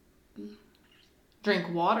you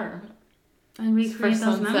drink water and recreate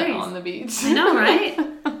those memories on the beach? I know, right?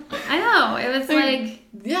 I know. It was like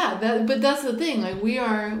yeah, but that's the thing. Like we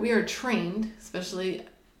are trained, especially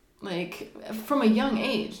like from a young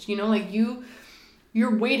age. Like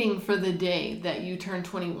you're waiting for the day that you turn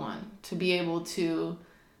 21 to be able to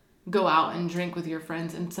go out and drink with your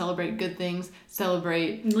friends and celebrate good things.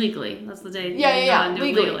 Celebrate legally. That's the day. Yeah,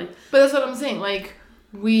 legally. But that's what I'm saying. Like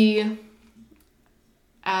we,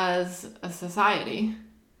 as a society,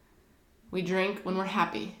 we drink when we're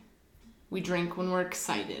happy. We drink when we're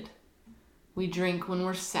excited. We drink when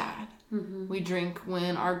we're sad. Mm-hmm. We drink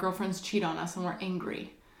when our girlfriends cheat on us and we're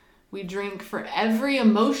angry. We drink for every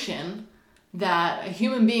emotion that a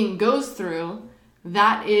human being goes through.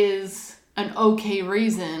 That is an okay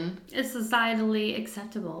reason. It's societally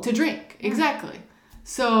acceptable to drink. Yeah. Exactly.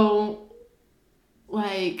 So,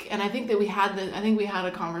 and I think that we had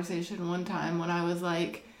a conversation one time when I was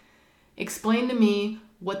like, explain to me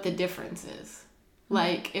what the difference is.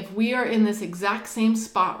 Like, if we are in this exact same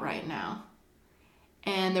spot right now,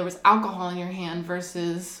 and there was alcohol in your hand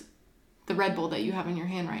versus the Red Bull that you have in your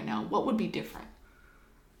hand right now, what would be different?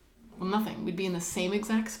 Well, nothing. We'd be in the same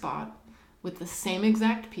exact spot with the same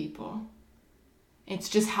exact people. It's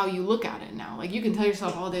just how you look at it now. Like, you can tell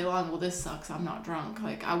yourself all day long, well, this sucks, I'm not drunk.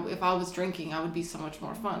 Like, if I was drinking, I would be so much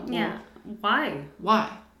more fun. Well, yeah. Why?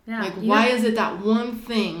 Yeah. Like, why is it that one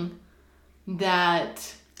thing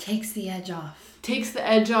that takes the edge off,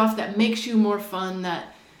 that makes you more fun,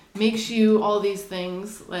 that makes you all these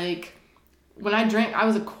things? Like, when I drank, I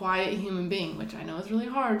was a quiet human being, which I know is really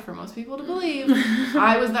hard for most people to believe.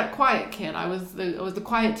 I was that quiet kid. I was the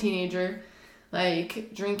quiet teenager.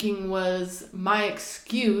 Like, drinking was my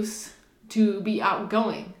excuse to be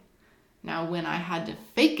outgoing. Now, when I had to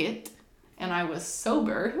fake it and I was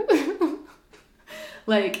sober,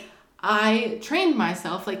 like, I trained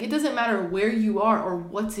myself. Like, it doesn't matter where you are or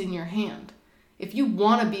what's in your hand. If you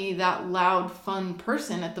want to be that loud, fun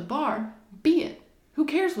person at the bar, be it. Who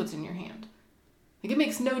cares what's in your hand? Like, it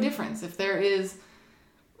makes no difference if there is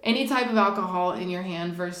any type of alcohol in your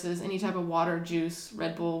hand versus any type of water, juice,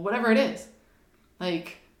 Red Bull, whatever it is.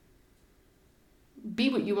 Like, be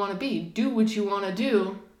what you want to be. Do what you want to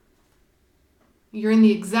do. You're in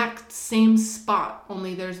the exact same spot,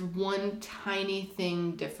 only there's one tiny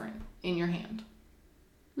thing different in your hand.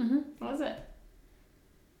 Mm-hmm. What was it?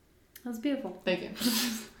 That was beautiful. Thank you.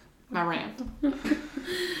 My rant.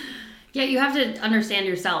 Yeah, you have to understand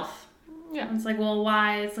yourself. Yeah. It's like, well,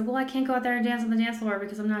 why? It's like, well, I can't go out there and dance on the dance floor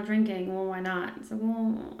because I'm not drinking. Well, why not? It's like,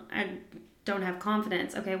 well, I don't have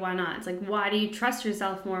confidence. Okay, why not? It's like, why do you trust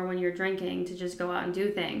yourself more when you're drinking to just go out and do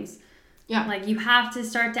things? Yeah. Like, you have to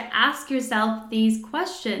start to ask yourself these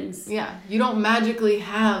questions. Yeah. You don't magically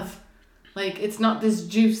have, like, it's not this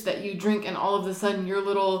juice that you drink and all of a sudden your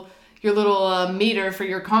little meter for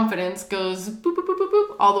your confidence goes boop, boop, boop, boop,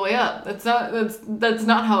 boop, all the way up. That's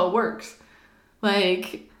not how it works.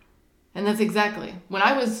 Like, and that's exactly. When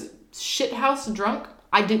I was shithouse drunk,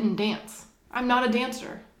 I didn't dance. I'm not a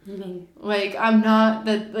dancer. Mm-hmm. Like, I'm not.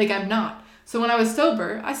 So when I was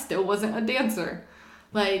sober, I still wasn't a dancer.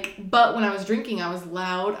 Like, but when I was drinking, I was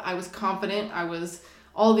loud, I was confident, I was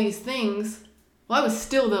all these things. Well, I was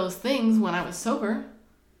still those things when I was sober.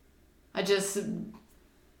 I just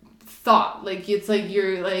thought, like, it's like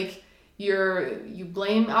you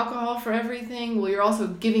blame alcohol for everything. Well, you're also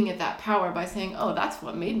giving it that power by saying, oh, that's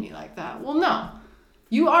what made me like that. Well, no,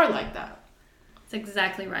 you are like that. That's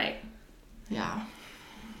exactly right. Yeah.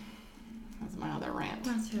 That's my other rant.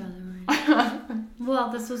 That's your other rant. Well,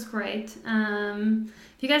 this was great.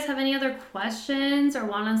 If you guys have any other questions or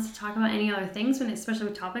want us to talk about any other things, especially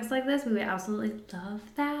with topics like this, we would absolutely love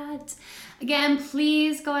that. Again,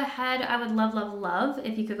 please go ahead. I would love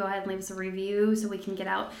if you could go ahead and leave us a review so we can get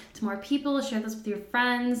out to more people. Share this with your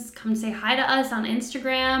friends. Come say hi to us on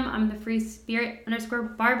Instagram. I'm the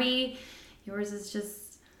freespirit_Barbie. Yours is just...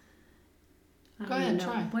 Go ahead,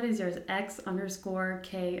 try. What is yours?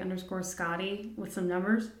 X_K_Scotty with some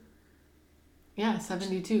numbers? Yeah,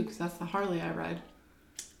 72, because that's the Harley I ride.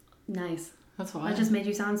 Nice. That's why. That just made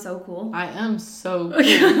you sound so cool. I am so cool.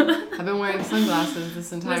 I've been wearing sunglasses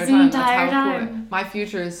this entire time. That's how cool. My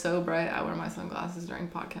future is so bright, I wear my sunglasses during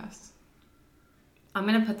podcasts. I'm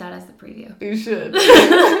going to put that as the preview. You should.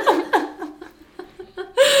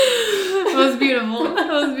 was beautiful. That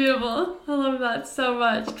was beautiful. I love that so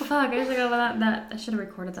much. Fuck, I should have that. I should have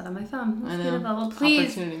recorded that on my phone. That's beautiful. Well,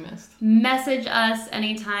 please message us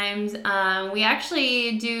anytime. We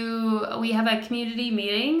actually we have a community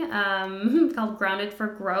meeting called Grounded for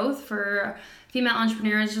Growth for female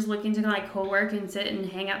entrepreneurs just looking to like co-work and sit and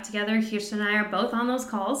hang out together. Kirsten and I are both on those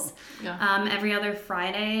calls every other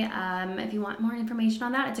Friday. If you want more information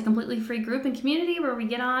on that, it's a completely free group and community where we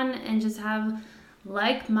get on and just have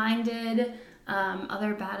like-minded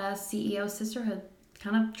other badass CEO sisterhood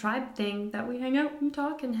kind of tribe thing that we hang out and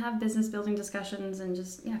talk and have business building discussions and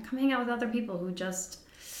just come hang out with other people who just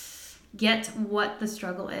get what the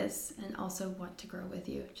struggle is and also want to grow with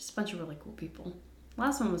you. Just a bunch of really cool people.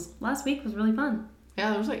 Last week was really fun. Yeah,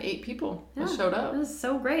 there was like 8 people that showed up. It was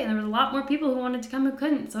so great. And there was a lot more people who wanted to come who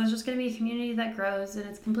couldn't. So it's just going to be a community that grows and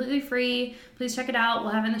it's completely free. Please check it out.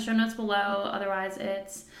 We'll have it in the show notes below. Otherwise,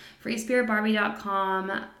 it's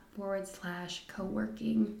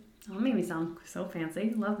freespiritbarbie.com/co-working. Oh, that made me sound so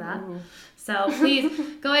fancy. Love that. Ooh. So please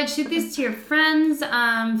go ahead, shoot these to your friends,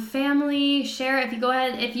 family, share it.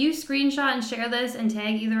 If you screenshot and share this and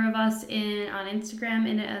tag either of us on Instagram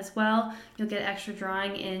in it as well, you'll get extra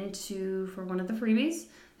drawing for one of the freebies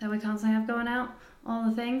that we constantly have going out, all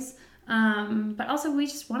the things. But also we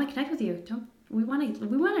just want to connect with you. We want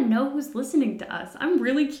to know who's listening to us. I'm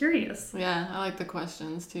really curious. Yeah, I like the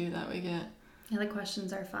questions too that we get. Yeah, the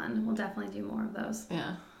questions are fun. We'll definitely do more of those.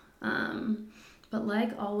 Yeah. But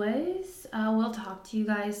like always, we'll talk to you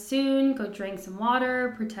guys soon. Go drink some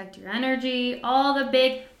water, protect your energy, all the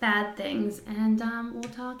big bad things. And we'll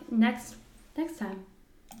talk next time.